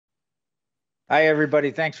Hi,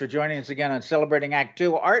 everybody. Thanks for joining us again on Celebrating Act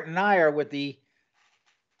Two. Art and I are with the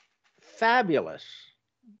fabulous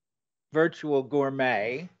Virtual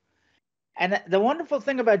Gourmet. And the wonderful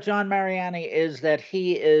thing about John Mariani is that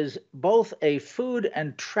he is both a food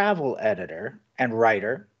and travel editor and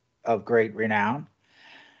writer of great renown.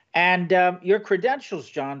 And your credentials,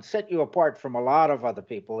 John, set you apart from a lot of other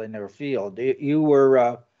people in their field. You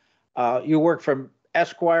worked from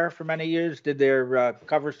Esquire for many years, did their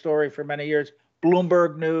cover story for many years,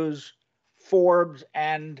 Bloomberg News, Forbes,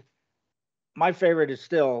 and my favorite is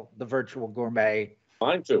still the Virtual Gourmet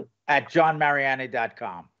Mine too. at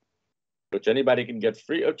johnmariani.com. Which anybody can get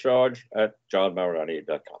free of charge at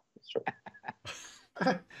johnmariani.com. That's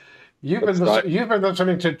right. You've been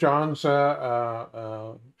listening to John's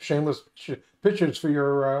shameless pitches for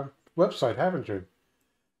your website, haven't you?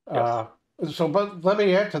 Yes. But let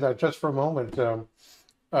me add to that just for a moment.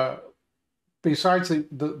 Besides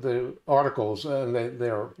the articles, and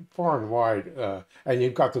they're far and wide, and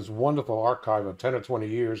you've got this wonderful archive of 10 or 20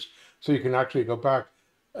 years, so you can actually go back.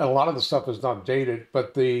 And a lot of the stuff is not dated,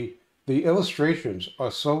 but the illustrations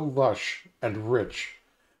are so lush and rich.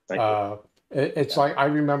 Thank you. It's like, I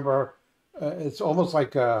remember, it's almost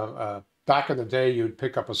like back in the day, you'd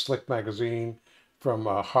pick up a Slick magazine from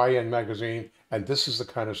a high-end magazine, and this is the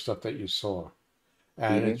kind of stuff that you saw.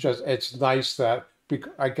 And it's nice that,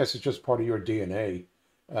 I guess it's just part of your DNA.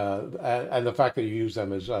 And the fact that you use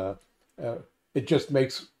them is, it just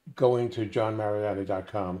makes going to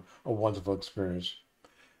johnmariani.com a wonderful experience.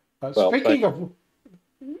 You're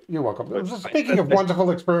welcome. Speaking of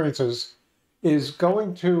wonderful experiences, is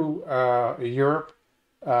going to Europe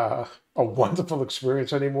a wonderful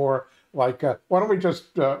experience anymore? Like, why don't we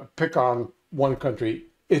just pick on one country,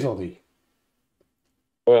 Italy?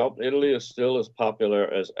 Well, Italy is still as popular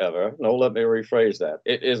as ever. No, let me rephrase that.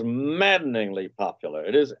 It is maddeningly popular.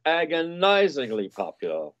 It is agonizingly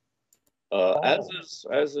popular. As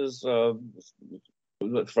is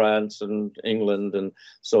France and England and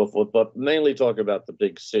so forth, but mainly talk about the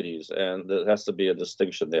big cities, and there has to be a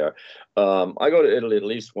distinction there. I go to Italy at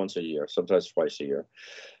least once a year, sometimes twice a year,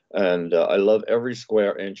 and I love every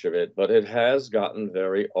square inch of it, but it has gotten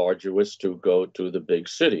very arduous to go to the big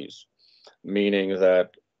cities, meaning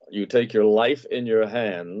that you take your life in your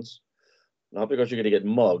hands, not because you're going to get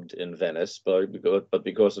mugged in Venice, but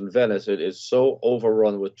because in Venice it is so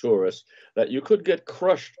overrun with tourists that you could get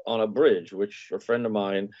crushed on a bridge, which a friend of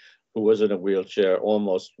mine who was in a wheelchair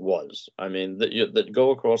almost was. I mean, that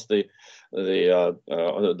go across the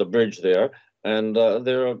bridge there, and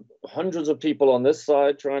there are hundreds of people on this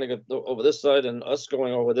side trying to get over this side, and us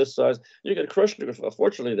going over this side. You get crushed.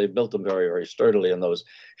 Fortunately, they built them very, very sturdily in those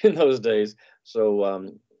days,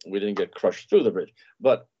 so we didn't get crushed through the bridge.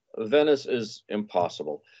 But Venice is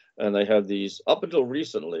impossible. And they had these, up until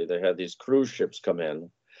recently, they had these cruise ships come in,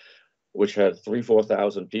 which had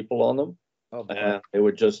 4,000 people on them. Oh, boy. And they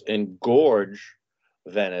would just engorge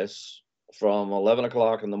Venice from 11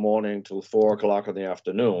 o'clock in the morning till 4 o'clock in the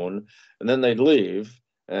afternoon. And then they'd leave,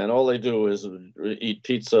 and all they do is eat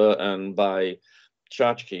pizza and buy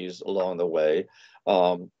tchotchkes along the way.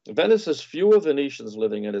 Venice has fewer Venetians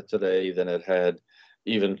living in it today than it had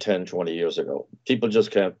even 10, 20 years ago. People just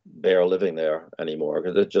can't bear living there anymore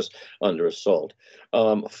because it's just under assault.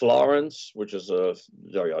 Florence, which is a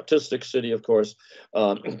very artistic city, of course,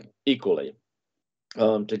 equally.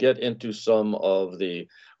 To get into some of the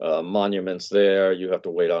monuments there, you have to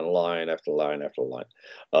wait on line after line after line.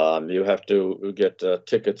 You have to get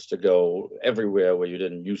tickets to go everywhere where you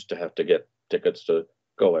didn't used to have to get tickets to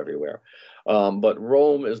go everywhere. But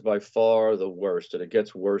Rome is by far the worst, and it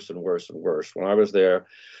gets worse and worse and worse. When I was there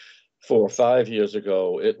 4 or 5 years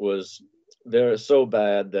ago, they're so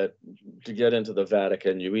bad that to get into the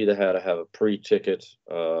Vatican, you either had to have a pre-ticket,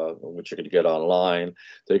 which you could get online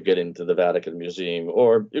to get into the Vatican Museum,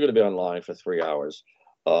 or you're going to be online for 3 hours,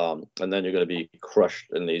 and then you're going to be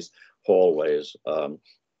crushed in these hallways.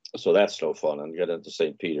 So that's no fun, and get into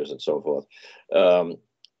St. Peter's and so forth.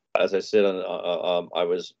 As I said,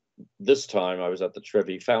 this time I was at the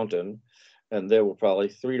Trevi Fountain, and there were probably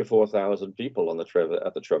 3,000 to 4,000 people on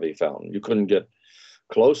at the Trevi Fountain. You couldn't get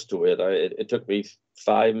close to it. It took me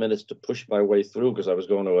 5 minutes to push my way through because I was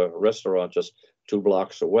going to a restaurant just 2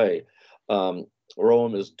 blocks away.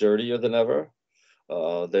 Rome is dirtier than ever.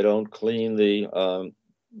 They don't clean the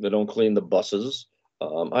buses.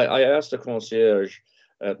 I asked the concierge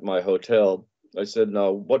at my hotel. I said,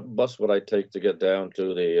 "Now, what bus would I take to get down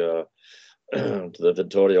to the to the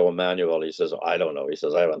Vittorio Emanuele?" He says, "I don't know." He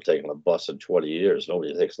says, "I haven't taken a bus in 20 years.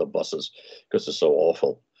 Nobody takes the buses because they're so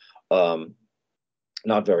awful.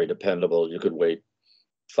 Not very dependable. You could wait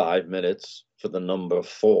 5 minutes for the number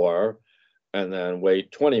 4 and then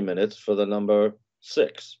wait 20 minutes for the number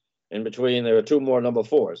 6. In between, there are 2 more number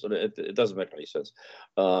 4s. So it doesn't make any sense.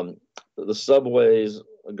 The subways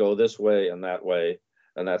go this way, and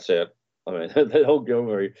that's it. I mean, they don't go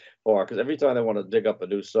very far, because every time they want to dig up a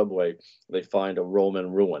new subway, they find a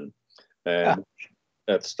Roman ruin, and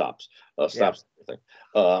that stops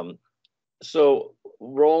everything. So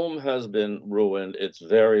Rome has been ruined. It's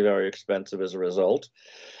very, very expensive as a result.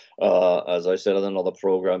 As I said in another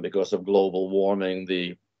program, because of global warming,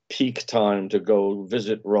 the peak time to go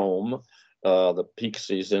visit Rome, the peak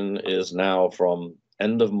season is now from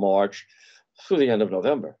end of March through the end of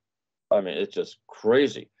November. I mean, it's just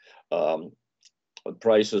crazy.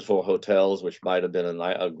 Prices for hotels, which might have been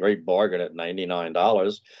a great bargain at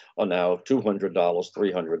 $99, are now $200,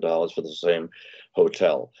 $300 for the same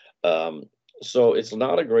hotel. So it's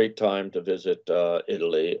not a great time to visit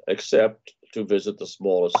Italy, except to visit the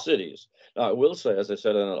smallest cities. Now, I will say, as I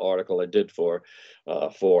said in an article I did for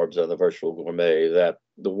Forbes and the Virtual Gourmet, that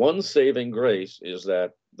the one saving grace is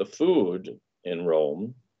that the food in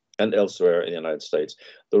Rome and elsewhere in the United States,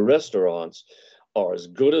 the restaurants are as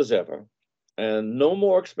good as ever and no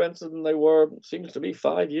more expensive than they were, seems to be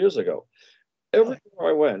 5 years ago. Everywhere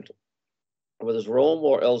I went, whether it's Rome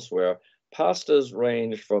or elsewhere, pastas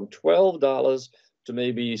ranged from $12 to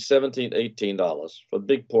maybe $17, $18 for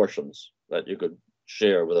big portions that you could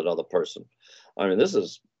share with another person. I mean, this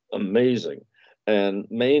is amazing. And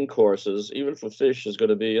main courses, even for fish, is going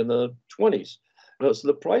to be in the 20s. So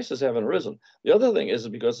the prices haven't risen. The other thing is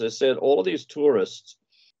because they said all of these tourists,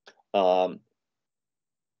 like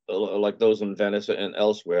those in Venice and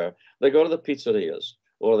elsewhere, they go to the pizzerias,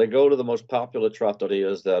 or they go to the most popular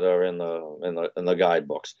trattorias that are in the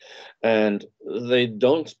guidebooks, and they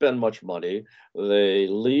don't spend much money. They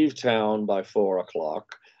leave town by 4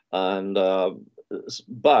 o'clock, and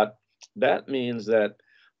but that means that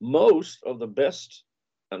most of the best,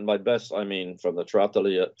 and by best I mean from the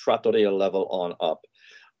trattoria level on up,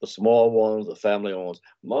 the small ones, the family ones,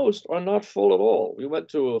 most are not full at all. We went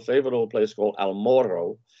to a favorite old place called Al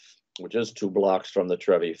Moro, which is 2 blocks from the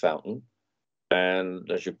Trevi Fountain. And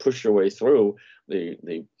as you push your way through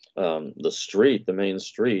the street, the main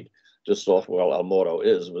street, just off where Al Moro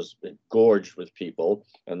was gorged with people.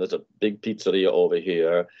 And there's a big pizzeria over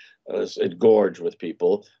here. It gorged with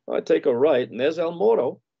people. I take a right, and there's Al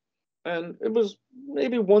Moro. And it was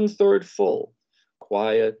maybe 1/3 full.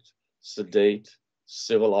 Quiet, sedate,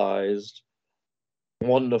 civilized,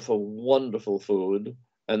 wonderful, wonderful food.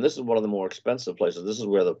 And this is one of the more expensive places. This is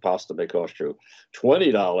where the pasta may cost you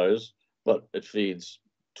 $20, but it feeds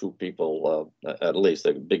 2 people at least,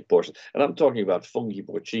 a big portion. And I'm talking about fungi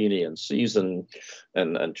porcini and seasoned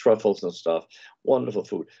and truffles and stuff. Wonderful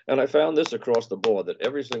food. And I found this across the board, that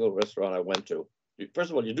every single restaurant I went to,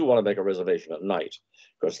 first of all, you do want to make a reservation at night,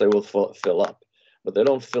 because they will fill up. But they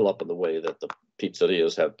don't fill up in the way that the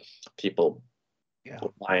pizzerias have people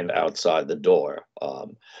lined outside the door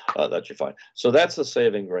that you find. So that's the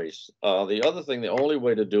saving grace. The other thing, the only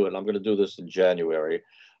way to do it, and I'm going to do this in January,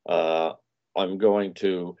 I'm going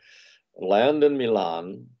to land in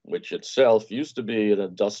Milan, which itself used to be an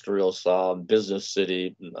industrial business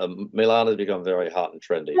city. Milan has become very hot and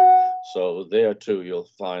trendy. So there too, you'll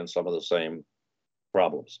find some of the same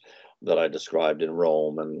problems that I described in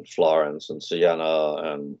Rome and Florence and Siena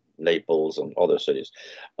and Naples and other cities.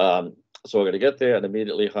 So we're going to get there and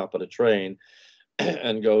immediately hop on a train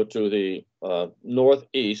and go to the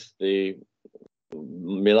northeast.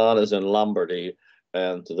 Milan is in Lombardy,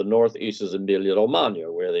 and to the northeast is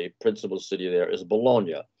Emilia-Romagna, where the principal city there is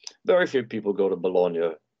Bologna. Very few people go to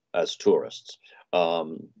Bologna as tourists.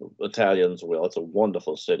 Italians will. It's a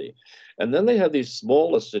wonderful city. And then they have these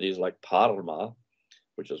smaller cities like Parma,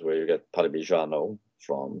 which is where you get Parmigiano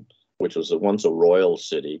from, which was once a royal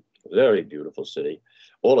city, very beautiful city.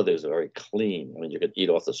 All of these are very clean. I mean, you could eat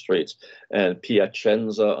off the streets. And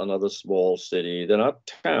Piacenza, another small city. They're not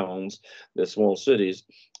towns, they're small cities.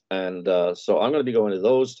 And so I'm going to be going to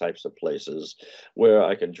those types of places where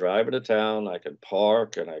I can drive into town, I can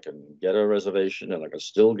park, and I can get a reservation, and I can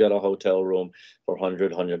still get a hotel room for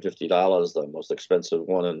 $100, $150. The most expensive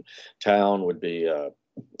one in town would be,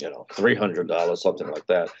 $300, something like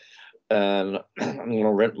that. And I'm going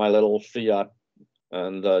to rent my little Fiat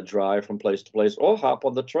and drive from place to place, or hop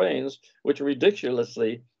on the trains, which are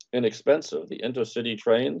ridiculously inexpensive. The intercity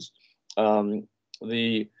trains.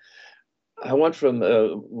 I went from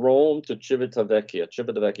Rome to Civitavecchia.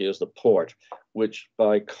 Civitavecchia is the port, which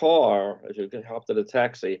by car, if you hop in a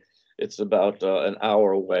taxi, it's about an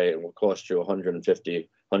hour away and will cost you $150,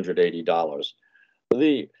 $180.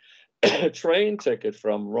 The train ticket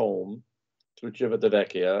from Rome to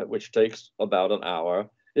Civitavecchia, which takes about an hour,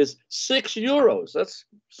 is €6. That's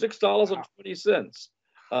 $6.20.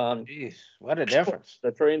 Jeez, what a difference.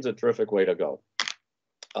 The train's a terrific way to go.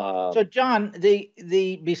 So, John, the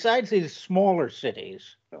besides these smaller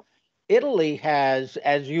cities, Yeah. Italy has,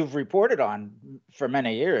 as you've reported on for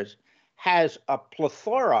many years, has a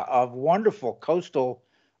plethora of wonderful coastal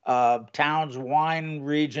towns, wine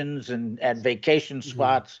regions, and vacation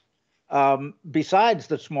spots besides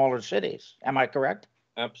the smaller cities. Am I correct?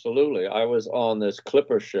 Absolutely. I was on this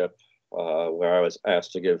clipper ship where I was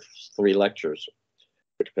asked to give 3 lectures,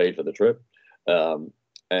 which paid for the trip.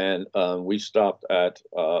 And we stopped at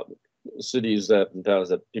cities and towns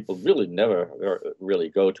that people really never really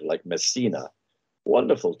go to, like Messina,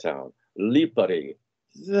 wonderful town. Lipari,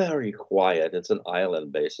 very quiet. It's an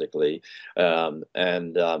island, basically. Then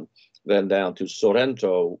down to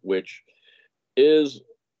Sorrento, which is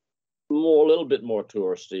a little bit more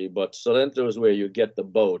touristy, but Sorrento is where you get the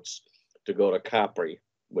boats to go to Capri,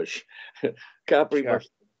 which Capri, Sure.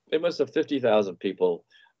 it must have 50,000 people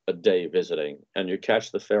a day visiting, and you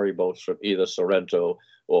catch the ferry boats from either Sorrento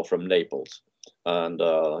or from Naples, and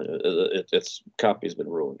it's Capri's been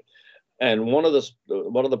ruined. And one of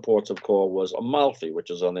the ports of call was Amalfi, which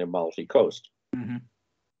is on the Amalfi coast,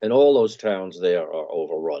 and all those towns there are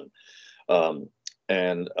overrun.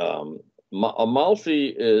 Amalfi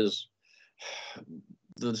is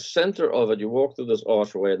the center of it. You walk through this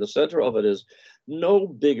archway, and the center of it is no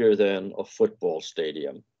bigger than a football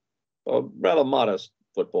stadium, a rather modest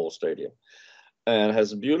football stadium, and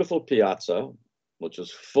has a beautiful piazza, which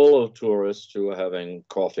is full of tourists who are having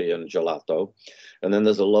coffee and gelato. And then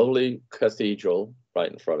there's a lovely cathedral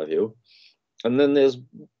right in front of you. And then there's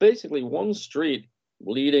basically one street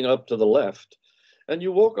leading up to the left. And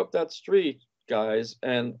you walk up that street, guys,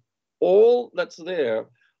 and all that's there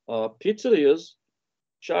are pizzerias,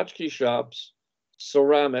 tchotchke shops,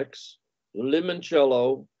 ceramics,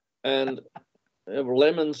 limoncello, and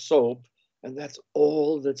lemon soap. And that's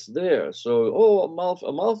all that's there. So,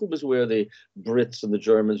 Amalfi was where the Brits and the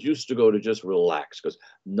Germans used to go to just relax, because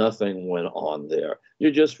nothing went on there. You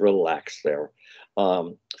just relax there.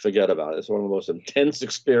 Forget about it. It's one of the most intense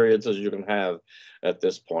experiences you can have at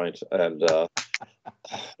this point, and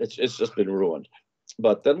it's just been ruined.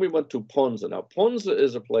 But then we went to Ponza. Now, Ponza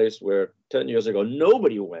is a place where 10 years ago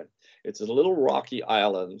nobody went. It's a little rocky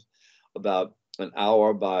island about an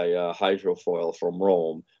hour by hydrofoil from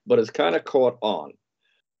Rome, but it's kind of caught on.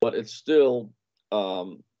 But it's still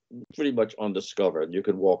pretty much undiscovered. You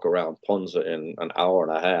could walk around Ponza in an hour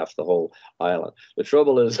and a half, the whole island. The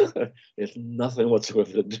trouble is, there's nothing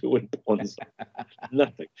whatsoever to do in Ponza.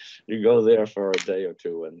 Nothing. You go there for a day or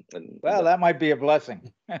two, and Well, that might be a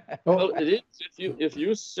blessing. well, it is if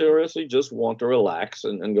you seriously just want to relax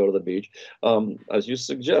and go to the beach, as you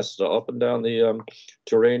suggest, up and down the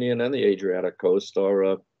Tyrrhenian and the Adriatic coast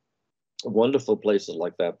are wonderful places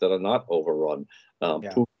like that are not overrun.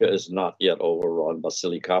 Puca is not yet overrun.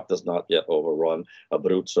 Basilicata is not yet overrun.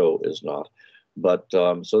 Abruzzo is not. But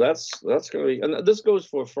so that's going to be, and this goes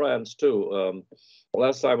for France too.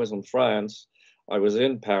 Last time I was in France, I was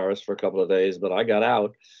in Paris for a couple of days, but I got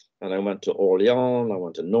out and I went to Orléans, I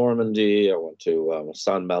went to Normandy, I went to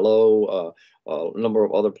Saint-Malo, a number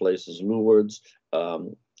of other places, Lourdes,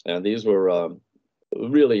 and these were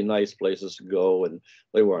really nice places to go, and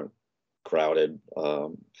they weren't crowded.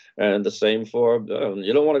 And the same for,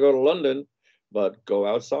 you don't want to go to London, but go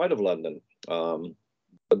outside of London.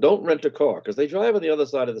 But don't rent a car, because they drive on the other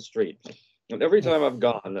side of the street. And every time I've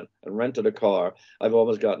gone and rented a car, I've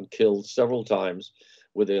almost gotten killed several times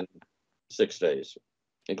within 6 days,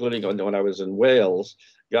 including when I was in Wales,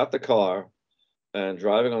 got the car and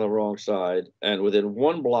driving on the wrong side, and within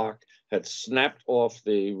 1 block had snapped off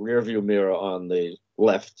the rearview mirror on the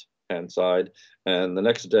left-hand side, and the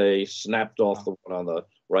next day snapped off the one on the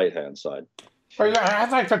right-hand side. Well, yeah,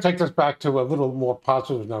 I'd like to take this back to a little more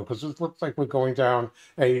positive note, because it looks like we're going down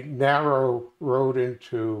a narrow road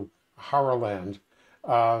into Horrorland,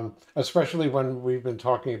 especially when we've been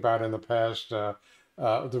talking about in the past, the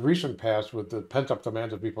recent past, with the pent-up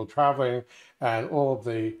demand of people traveling and all of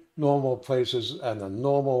the normal places and the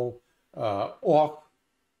normal off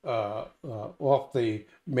the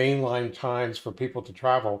mainline times for people to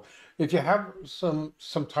travel. If you have some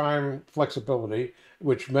time flexibility,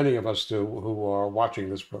 which many of us do who are watching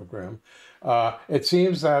this program, it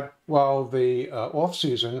seems that while the off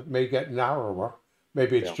season may get narrower,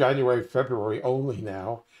 maybe it's January, February only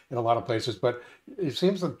now in a lot of places, but it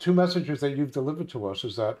seems the 2 messages that you've delivered to us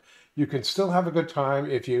is that you can still have a good time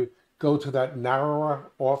if you go to that narrower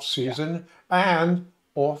off season and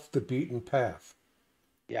off the beaten path.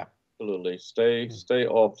 Yeah. Absolutely. Stay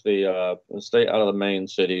off the stay out of the main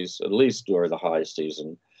cities at least during the high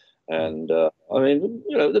season. And I mean,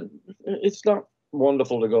 it's not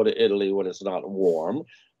wonderful to go to Italy when it's not warm,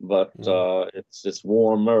 but it's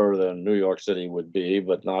warmer than New York City would be,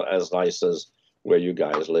 but not as nice as where you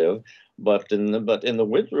guys live. But in the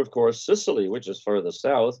winter, of course, Sicily, which is further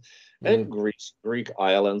south, and Greece, Greek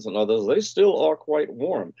islands, and others, they still are quite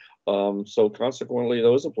warm. So consequently,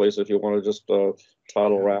 those are places if you want to just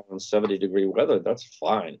toddle around in 70-degree weather, that's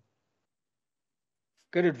fine.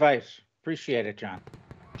 Good advice. Appreciate it, John.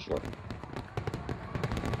 Sure.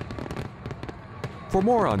 For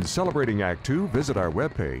more on Celebrating Act Two, visit our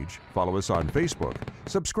webpage, follow us on Facebook,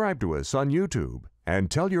 subscribe to us on YouTube, and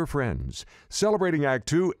tell your friends. Celebrating Act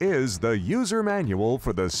Two is the user manual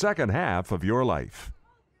for the second half of your life.